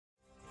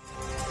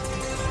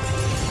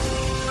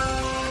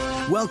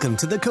Welcome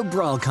to the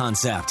Cabral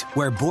Concept,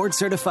 where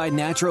board-certified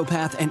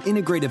naturopath and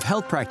integrative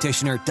health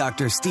practitioner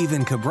Dr.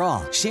 Stephen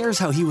Cabral shares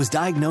how he was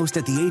diagnosed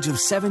at the age of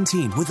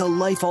 17 with a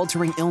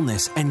life-altering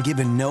illness and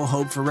given no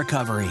hope for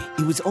recovery.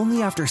 It was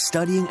only after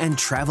studying and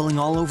traveling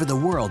all over the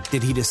world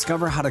did he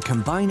discover how to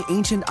combine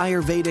ancient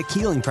Ayurvedic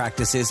healing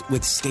practices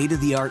with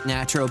state-of-the-art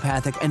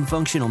naturopathic and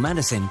functional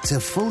medicine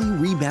to fully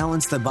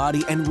rebalance the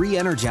body and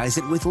re-energize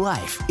it with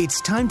life.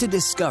 It's time to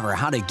discover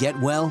how to get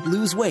well,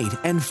 lose weight,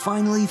 and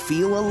finally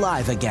feel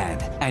alive again.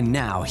 And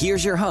now,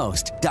 here's your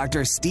host,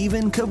 Dr.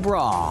 Stephen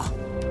Cabral.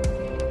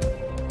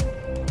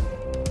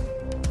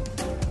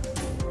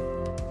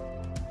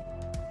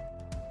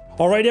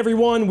 All right,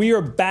 everyone, we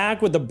are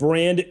back with a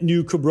brand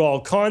new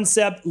Cabral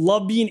Concept.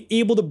 Love being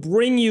able to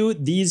bring you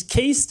these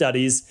case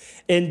studies,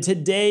 and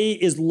today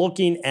is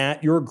looking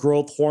at your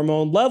growth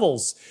hormone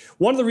levels.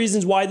 One of the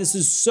reasons why this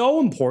is so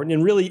important,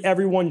 and really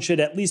everyone should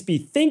at least be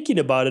thinking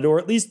about it, or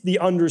at least the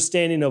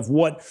understanding of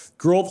what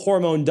growth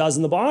hormone does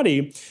in the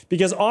body,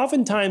 because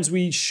oftentimes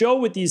we show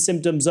with these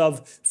symptoms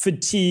of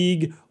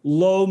fatigue,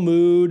 low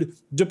mood,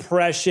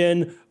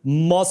 depression,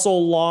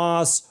 muscle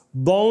loss,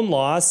 bone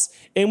loss,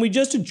 and we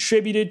just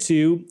attribute it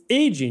to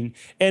aging.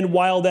 And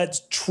while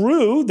that's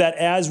true that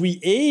as we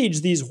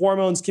age, these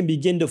hormones can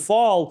begin to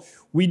fall,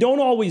 we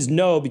don't always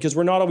know, because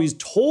we're not always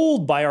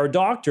told by our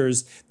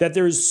doctors, that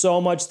there's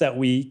so much that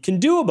we can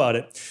do about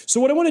it.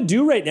 So what I want to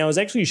do right now is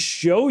actually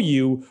show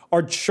you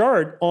our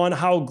chart on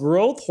how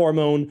growth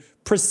hormone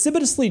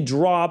precipitously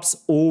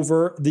drops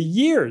over the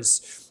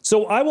years.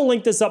 So I will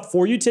link this up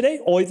for you today.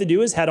 All you have to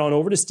do is head on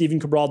over to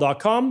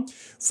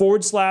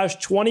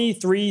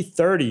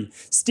stephencabral.com/2330.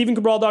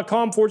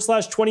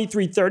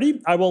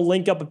 stephencabral.com/2330. I will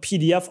link up a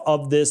PDF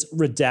of this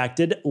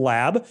redacted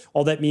lab.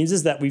 All that means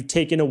is that we've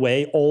taken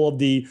away all of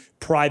the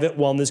private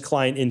wellness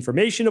client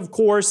information, of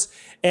course.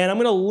 And I'm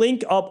going to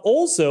link up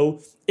also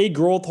a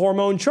growth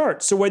hormone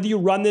chart. So whether you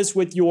run this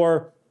with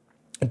your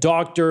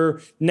doctor,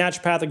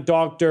 naturopathic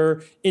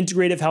doctor,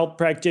 integrative health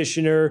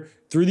practitioner,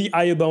 through the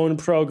Ayurveda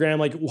program,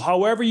 like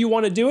however you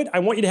want to do it, I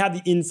want you to have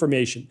the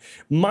information.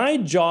 My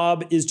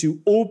job is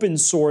to open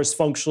source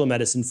functional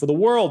medicine for the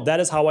world. That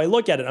is how I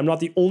look at it. I'm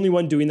not the only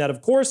one doing that,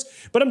 of course,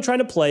 but I'm trying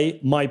to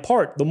play my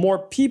part. The more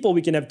people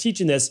we can have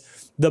teaching this,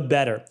 the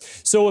better.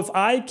 So if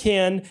I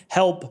can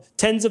help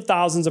tens of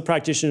thousands of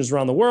practitioners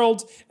around the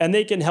world and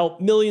they can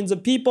help millions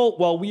of people,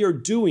 well, we are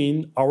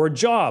doing our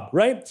job,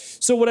 right?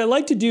 So what I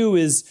like to do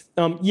is,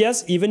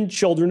 yes, even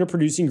children are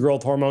producing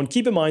growth hormone.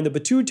 Keep in mind the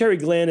pituitary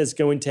gland is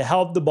going to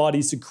help the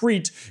body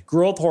secrete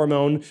growth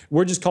hormone.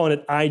 We're just calling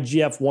it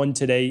IGF-1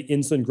 today,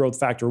 insulin growth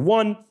factor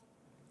 1.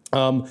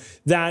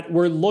 That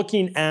we're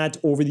looking at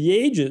over the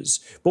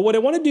ages. But what I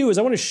want to do is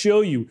I want to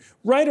show you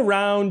right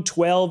around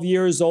 12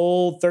 years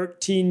old,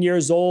 13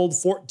 years old,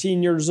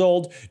 14 years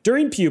old,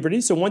 during puberty.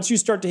 So once you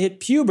start to hit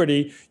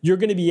puberty, you're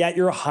going to be at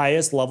your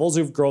highest levels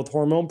of growth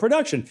hormone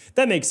production.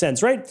 That makes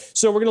sense, right?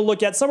 So we're going to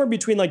look at somewhere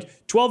between like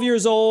 12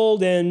 years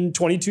old and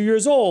 22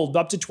 years old,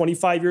 up to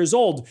 25 years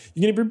old.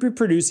 You're going to be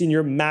producing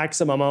your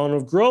maximum amount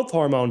of growth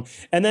hormone.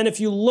 And then if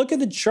you look at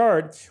the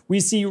chart,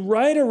 we see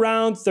right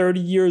around 30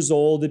 years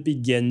old, it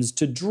begins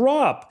to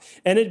drop.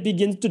 And it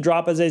begins to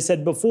drop, as I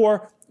said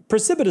before,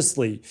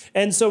 precipitously.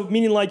 And so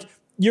meaning like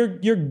you're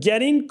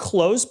getting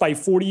close by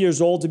 40 years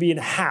old to being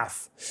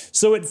half.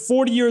 So at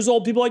 40 years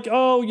old, people are like,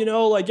 oh, you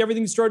know, like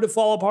everything started to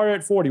fall apart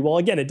at 40. Well,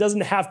 again, it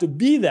doesn't have to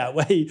be that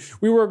way.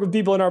 We work with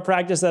people in our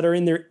practice that are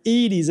in their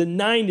 80s and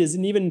 90s,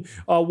 and even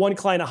one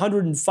client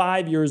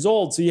 105 years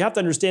old. So you have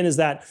to understand is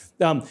that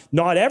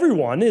not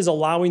everyone is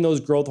allowing those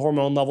growth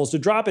hormone levels to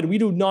drop, and we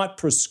do not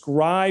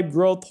prescribe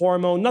growth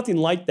hormone, nothing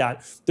like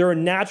that. There are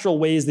natural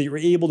ways that you're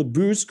able to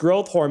boost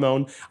growth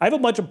hormone. I have a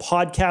bunch of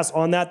podcasts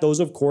on that. Those,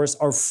 of course,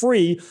 are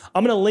free.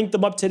 I'm going to link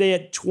them up today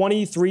at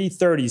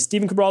 2330.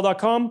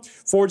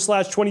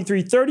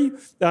 stephencabral.com/2330.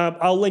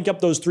 I'll link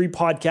up those 3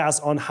 podcasts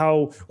on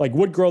how, like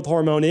what growth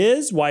hormone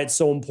is, why it's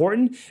so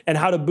important, and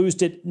how to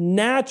boost it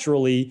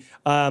naturally.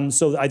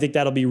 So I think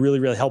that'll be really,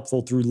 really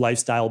helpful through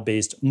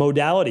lifestyle-based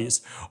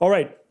modalities. All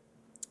right.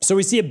 So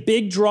we see a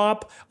big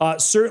drop,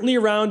 certainly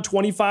around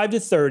 25 to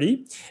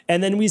 30.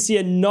 And then we see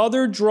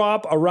another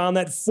drop around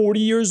that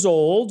 40 years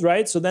old,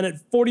 right? So then at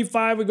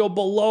 45, we go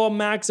below a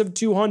max of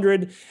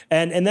 200.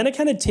 And then it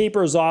kind of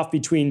tapers off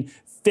between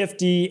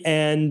 50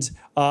 and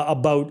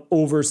about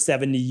over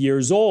 70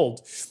 years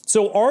old.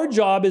 So our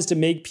job is to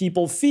make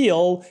people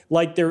feel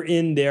like they're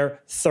in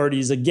their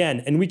 30s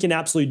again, and we can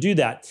absolutely do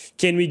that.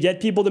 Can we get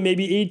people to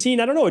maybe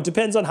 18? I don't know. It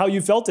depends on how you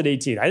felt at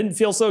 18. I didn't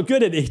feel so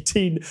good at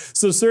 18,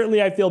 so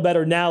certainly I feel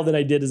better now than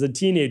I did as a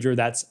teenager,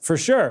 that's for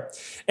sure.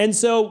 And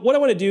so what I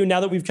want to do now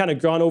that we've kind of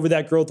gone over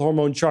that growth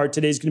hormone chart,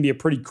 today's going to be a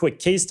pretty quick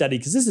case study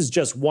because this is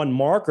just one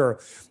marker.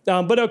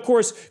 But of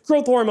course,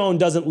 growth hormone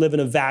doesn't live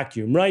in a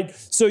vacuum, right?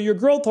 So your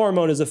growth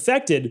hormone is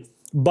affected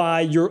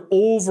by your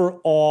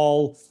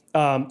overall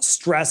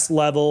stress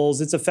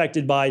levels. It's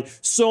affected by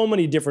so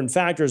many different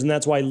factors, and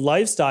that's why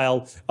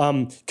lifestyle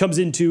comes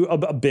into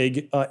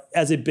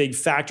as a big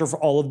factor for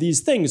all of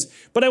these things.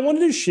 But I wanted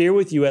to share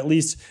with you at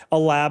least a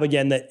lab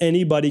again that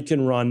anybody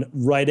can run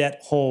right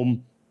at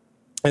home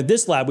At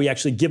this lab, we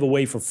actually give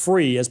away for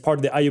free as part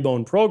of the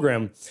iBone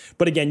program.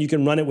 But again, you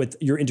can run it with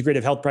your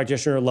integrative health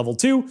practitioner level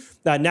 2,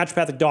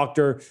 naturopathic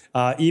doctor,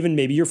 even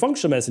maybe your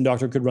functional medicine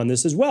doctor could run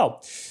this as well.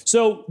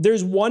 So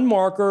there's one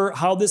marker.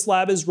 How this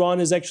lab is run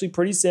is actually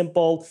pretty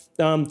simple.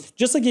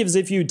 Just like as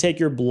if you take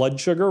your blood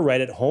sugar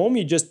right at home,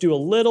 you just do a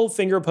little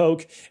finger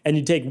poke and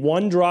you take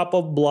 1 drop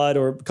of blood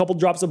or a couple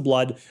drops of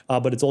blood,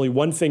 but it's only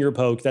 1 finger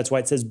poke. That's why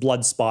it says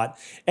blood spot.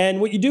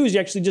 And what you do is you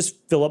actually just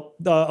fill up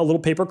a little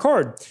paper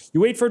card. You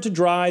wait for it to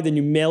dry, then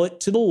you mail it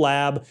to the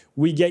lab,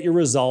 we get your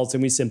results,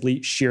 and we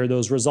simply share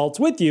those results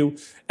with you.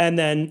 And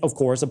then, of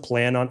course, a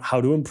plan on how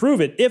to improve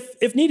it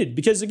if needed,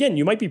 because again,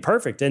 you might be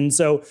perfect. And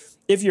so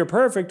if you're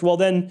perfect, well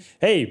then,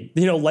 hey,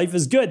 life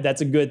is good.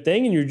 That's a good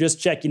thing. And you're just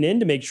checking in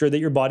to make sure that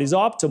your body's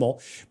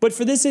optimal. But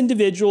for this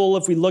individual,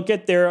 if we look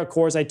at of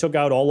course, I took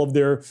out all of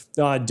their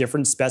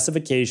different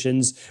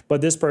specifications,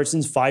 but this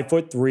person's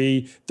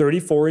 5'3",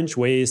 34-inch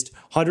waist,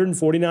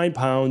 149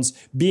 pounds,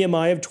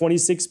 BMI of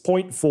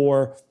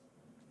 26.4.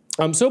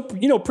 So,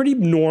 pretty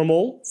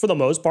normal for the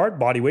most part,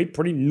 body weight,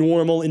 pretty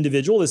normal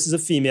individual. This is a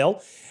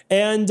female.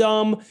 And,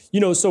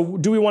 so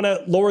do we want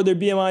to lower their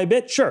BMI a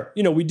bit? Sure.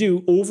 We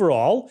do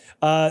overall.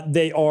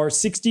 They are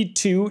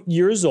 62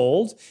 years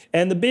old,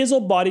 and the basal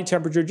body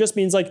temperature just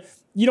means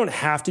you don't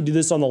have to do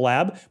this on the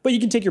lab, but you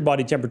can take your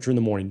body temperature in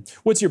the morning.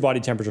 What's your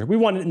body temperature? We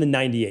want it in the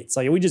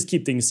 98s. We just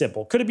keep things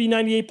simple. Could it be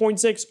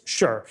 98.6?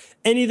 Sure.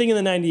 Anything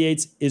in the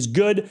 98s is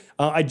good.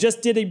 I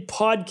just did a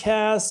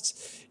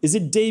podcast. Is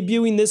it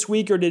debuting this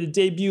week or did it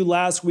debut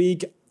last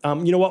week?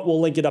 You know what? We'll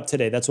link it up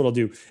today. That's what I'll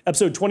do.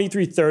 Episode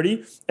 2330,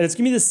 and it's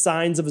going to be the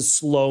signs of a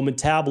slow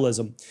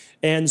metabolism.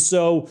 And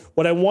so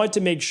what I want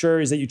to make sure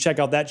is that you check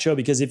out that show,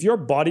 because if your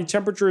body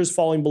temperature is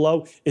falling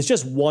below, it's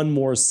just one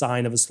more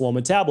sign of a slow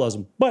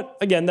metabolism. But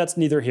again, that's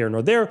neither here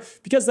nor there,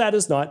 because that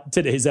is not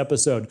today's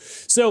episode.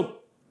 So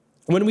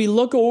when we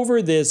look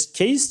over this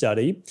case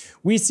study,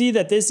 we see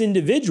that this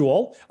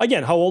individual,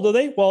 again, how old are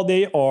they? Well,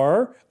 they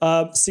are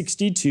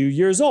 62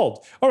 years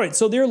old. All right,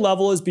 so their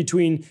level is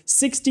between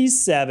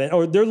 67,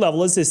 or their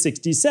level is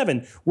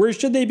 67. Where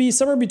should they be?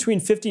 Somewhere between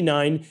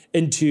 59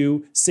 and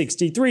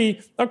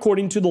 263,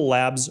 according to the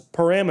lab's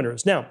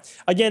parameters. Now,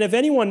 again, if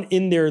anyone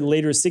in their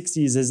later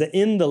 60s is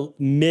in the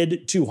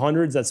mid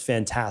 200s, that's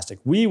fantastic.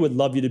 We would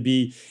love you to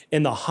be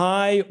in the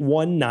high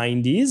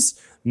 190s,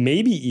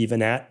 maybe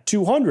even at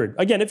 200.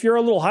 Again, if you're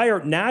a little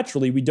higher,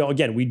 naturally,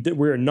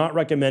 we're not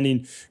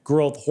recommending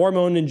growth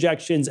hormone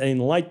injections, anything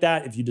like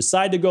that. If you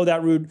decide to go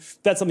that route,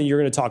 that's something you're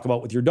going to talk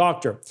about with your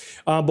doctor.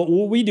 But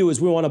what we do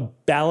is we want to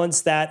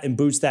balance that and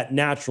boost that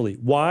naturally.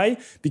 Why?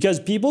 Because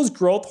people's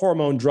growth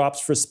hormone drops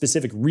for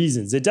specific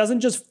reasons. It doesn't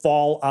just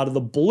fall out of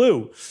the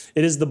blue.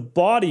 It is the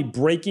body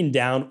breaking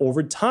down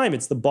over time.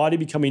 It's the body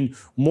becoming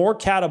more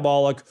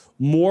catabolic,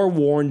 more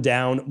worn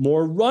down,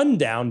 more run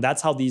down.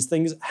 That's how these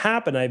things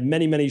happen. I have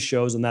many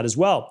shows on that as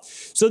well.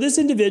 So this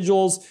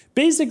individual's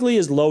basically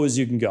as low as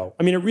you can go.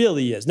 I mean, it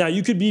really is. Now,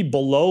 you could be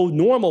below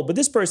normal, but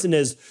this person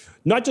is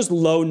not just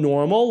low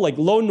normal.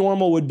 Low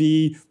normal would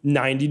be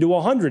 90 to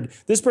 100.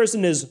 This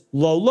person is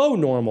low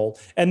normal.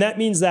 And that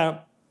means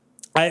that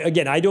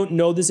I don't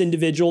know this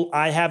individual.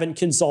 I haven't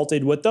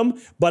consulted with them,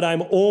 but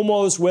I'm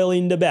almost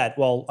willing to bet.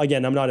 Well,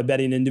 again, I'm not a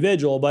betting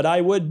individual, but I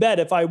would bet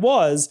if I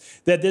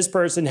was that this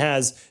person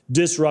has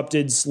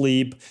disrupted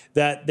sleep,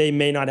 that they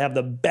may not have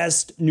the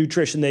best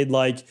nutrition they'd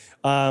like.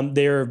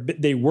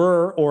 They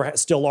were or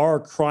still are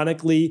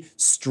chronically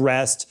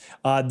stressed.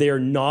 They're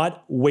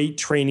not weight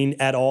training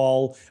at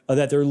all,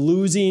 that they're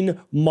losing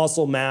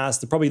muscle mass.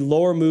 They're probably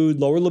lower mood,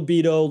 lower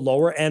libido,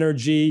 lower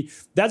energy.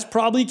 That's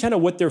probably kind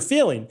of what they're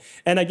feeling.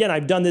 And again,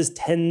 I've done this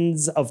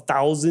tens of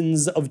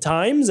thousands of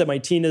times, and my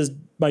team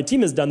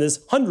has done this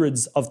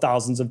hundreds of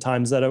thousands of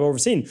times that I've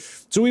overseen.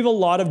 So we have a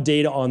lot of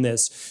data on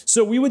this.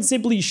 So we would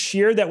simply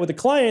share that with the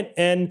client,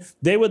 and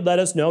they would let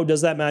us know, does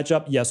that match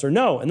up, yes or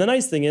no? And the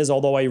nice thing is,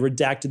 although I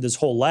redacted this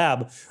whole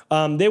lab,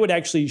 they would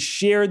actually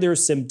share their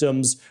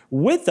symptoms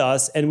with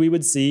us, and we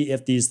would see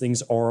if these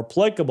things are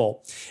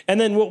applicable. And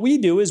then what we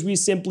do is we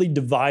simply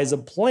devise a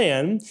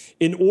plan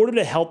in order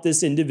to help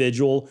this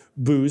individual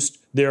boost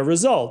their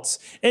results.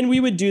 And we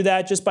would do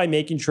that just by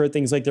making sure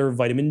things like their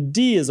vitamin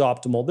D is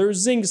optimal, their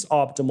zinc's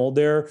optimal,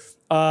 their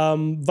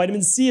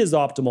vitamin C is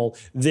optimal,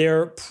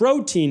 their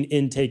protein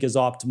intake is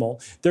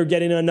optimal, they're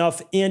getting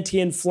enough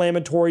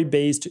anti-inflammatory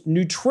based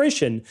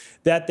nutrition,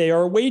 that they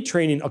are weight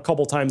training a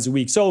couple times a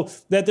week, so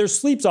that their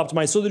sleep's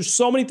optimized. So there's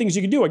so many things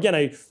you can do. Again,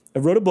 I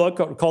wrote a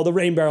book called The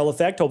Rain Barrel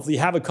Effect. Hopefully you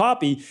have a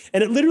copy.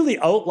 And it literally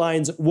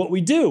outlines what we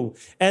do.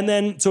 And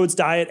then, so it's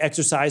diet,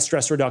 exercise,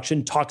 stress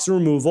reduction, toxin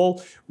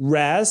removal,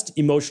 rest,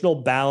 emotional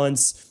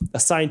balance, a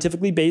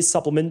scientifically based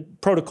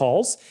supplement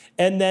protocols.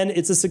 And then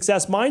it's a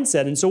success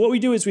mindset. And so what we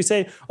do is we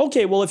say,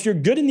 okay, well, if you're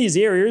good in these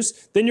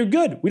areas, then you're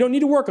good. We don't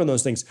need to work on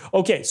those things.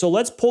 Okay, so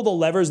let's pull the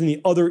levers in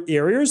the other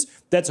areas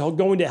that's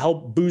going to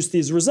help boost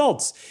these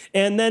results.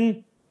 And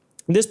then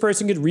this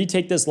person could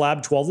retake this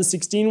lab 12 to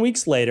 16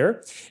 weeks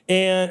later.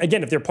 And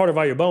again, if they're part of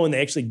iBone, they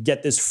actually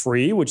get this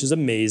free, which is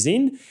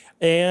amazing.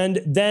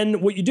 And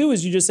then what you do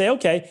is you just say,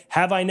 okay,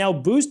 have I now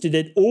boosted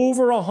it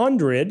over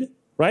 100,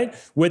 right?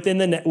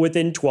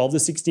 Within 12 to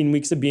 16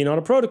 weeks of being on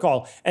a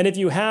protocol. And if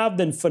you have,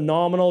 then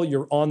phenomenal.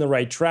 You're on the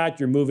right track.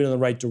 You're moving in the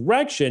right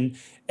direction.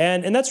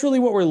 And that's really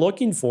what we're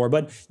looking for.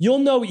 But you'll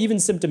know even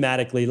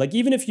symptomatically, like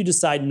even if you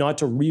decide not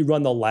to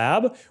rerun the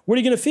lab, what are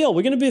you going to feel?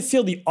 We're going to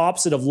feel the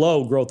opposite of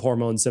low growth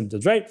hormone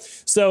symptoms, right?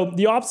 So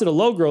the opposite of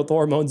low growth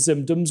hormone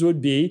symptoms would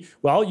be,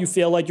 well, you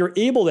feel like you're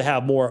able to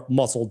have more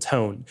muscle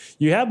tone.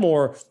 You have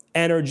more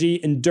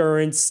energy,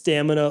 endurance,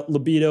 stamina,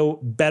 libido,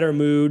 better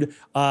mood,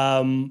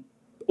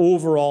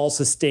 overall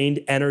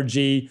sustained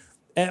energy,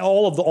 and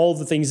all of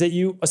the things that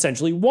you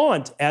essentially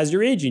want as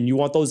you're aging. You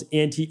want those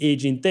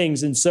anti-aging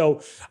things. And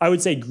so I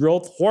would say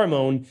growth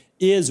hormone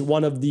is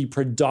one of the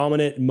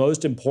predominant,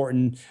 most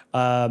important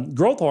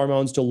growth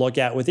hormones to look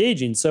at with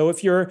aging. So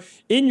if you're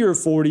in your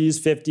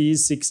 40s, 50s,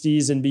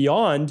 60s, and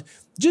beyond,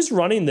 just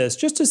running this,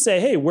 just to say,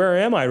 hey, where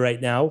am I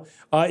right now,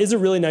 is a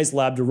really nice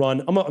lab to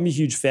run. I'm a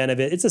huge fan of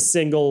it. It's a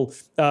single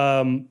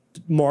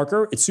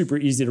marker. It's super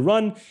easy to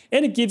run,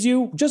 and it gives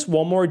you just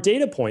one more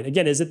data point.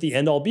 Again, is it the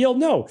end all be all?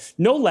 No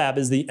lab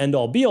is the end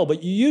all be all,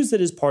 but you use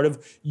it as part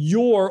of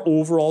your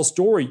overall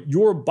story,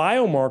 your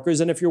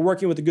biomarkers. And if you're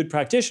working with a good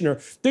practitioner,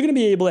 they're going to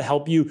be able to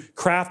help you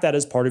craft that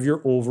as part of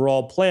your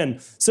overall plan.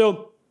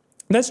 So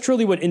that's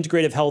truly what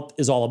integrative health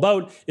is all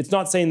about. It's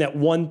not saying that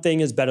one thing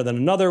is better than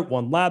another,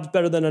 one lab's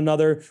better than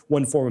another,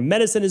 one form of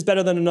medicine is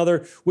better than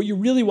another. What you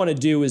really want to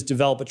do is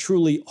develop a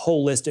truly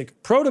holistic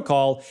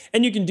protocol,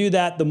 and you can do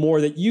that the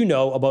more that you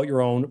know about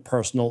your own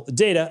personal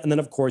data. And then,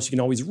 of course, you can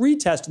always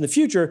retest in the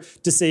future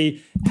to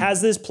see,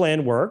 has this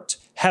plan worked?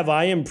 Have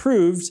I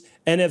improved?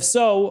 And if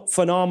so,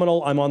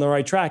 phenomenal, I'm on the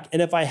right track.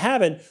 And if I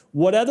haven't,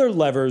 what other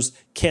levers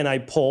can I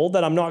pull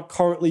that I'm not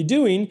currently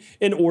doing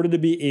in order to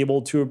be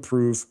able to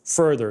improve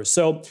further?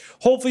 So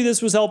hopefully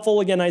this was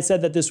helpful. Again, I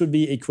said that this would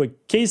be a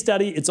quick case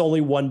study. It's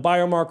only one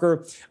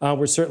biomarker.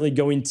 We're certainly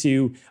going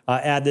to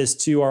add this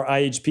to our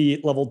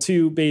IHP level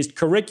 2 based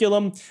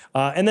curriculum.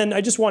 And then I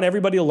just want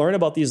everybody to learn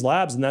about these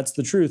labs, and that's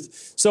the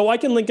truth. So I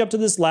can link up to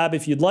this lab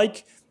if you'd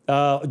like.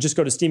 Just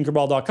go to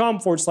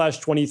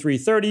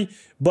steamcabral.com/2330.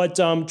 But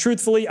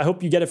truthfully, I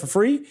hope you get it for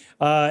free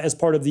as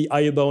part of the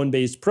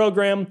Iobone-based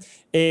program.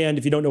 And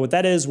if you don't know what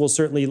that is, we'll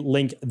certainly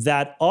link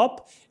that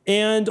up.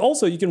 And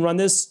also, you can run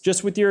this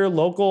just with your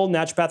local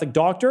naturopathic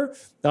doctor,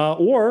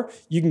 or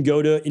you can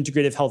go to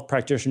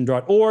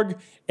integrativehealthpractitioner.org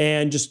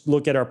and just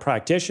look at our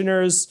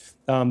practitioners.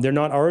 They're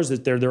not ours,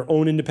 they're their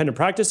own independent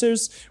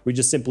practitioners. We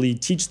just simply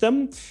teach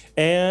them.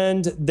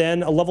 And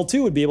then a level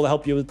 2 would be able to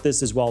help you with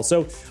this as well.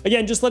 So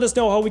again, just let us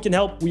know how we can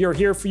help. We are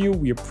here for you.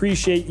 We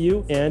appreciate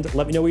you. And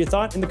let me know what you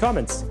thought in the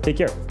comments. Take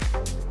care.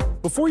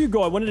 Before you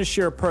go, I wanted to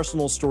share a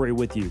personal story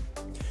with you.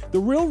 The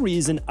real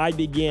reason I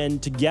began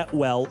to get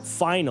well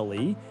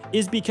finally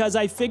is because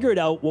I figured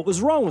out what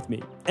was wrong with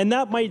me. And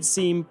that might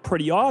seem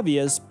pretty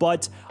obvious,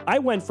 but I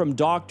went from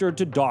doctor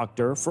to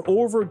doctor for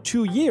over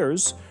 2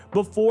 years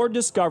before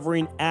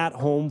discovering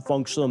at-home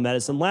functional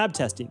medicine lab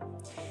testing.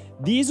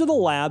 These are the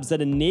labs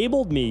that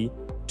enabled me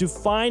to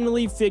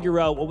finally figure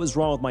out what was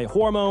wrong with my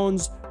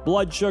hormones,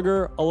 blood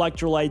sugar,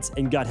 electrolytes,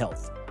 and gut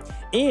health.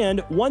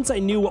 And once I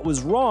knew what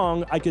was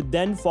wrong, I could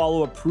then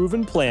follow a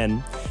proven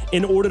plan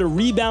in order to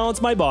rebalance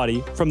my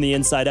body from the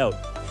inside out.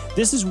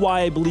 This is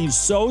why I believe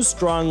so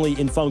strongly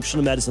in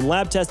functional medicine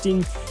lab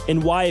testing,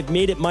 and why I've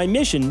made it my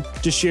mission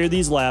to share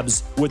these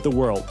labs with the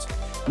world.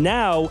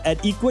 Now at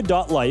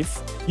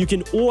equa.life, you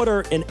can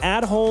order an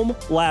at-home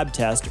lab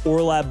test or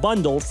a lab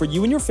bundle for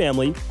you and your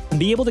family and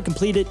be able to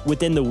complete it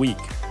within the week.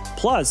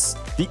 Plus,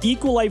 the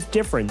EquaLife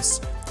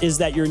difference is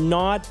that you're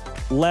not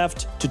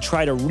left to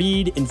try to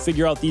read and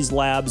figure out these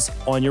labs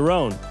on your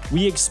own.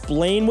 We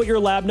explain what your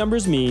lab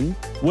numbers mean,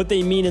 what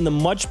they mean in the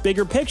much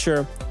bigger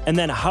picture, and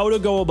then how to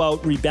go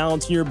about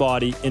rebalancing your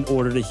body in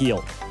order to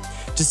heal.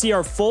 To see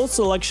our full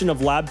selection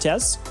of lab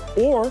tests,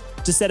 or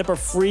to set up a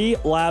free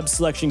lab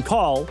selection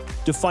call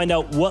to find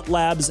out what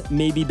labs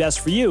may be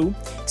best for you,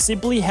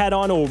 simply head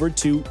on over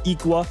to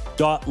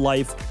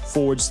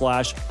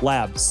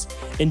equa.life/labs.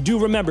 And do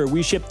remember,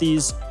 we ship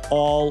these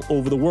all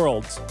over the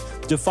world.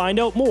 To find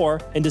out more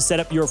and to set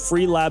up your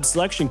free lab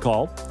selection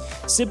call,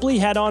 simply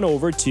head on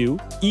over to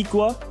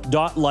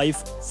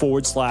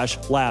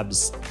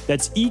equa.life/labs.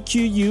 That's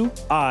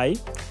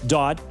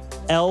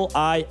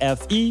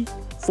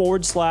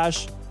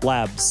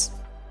EQUI.LIFE/labs.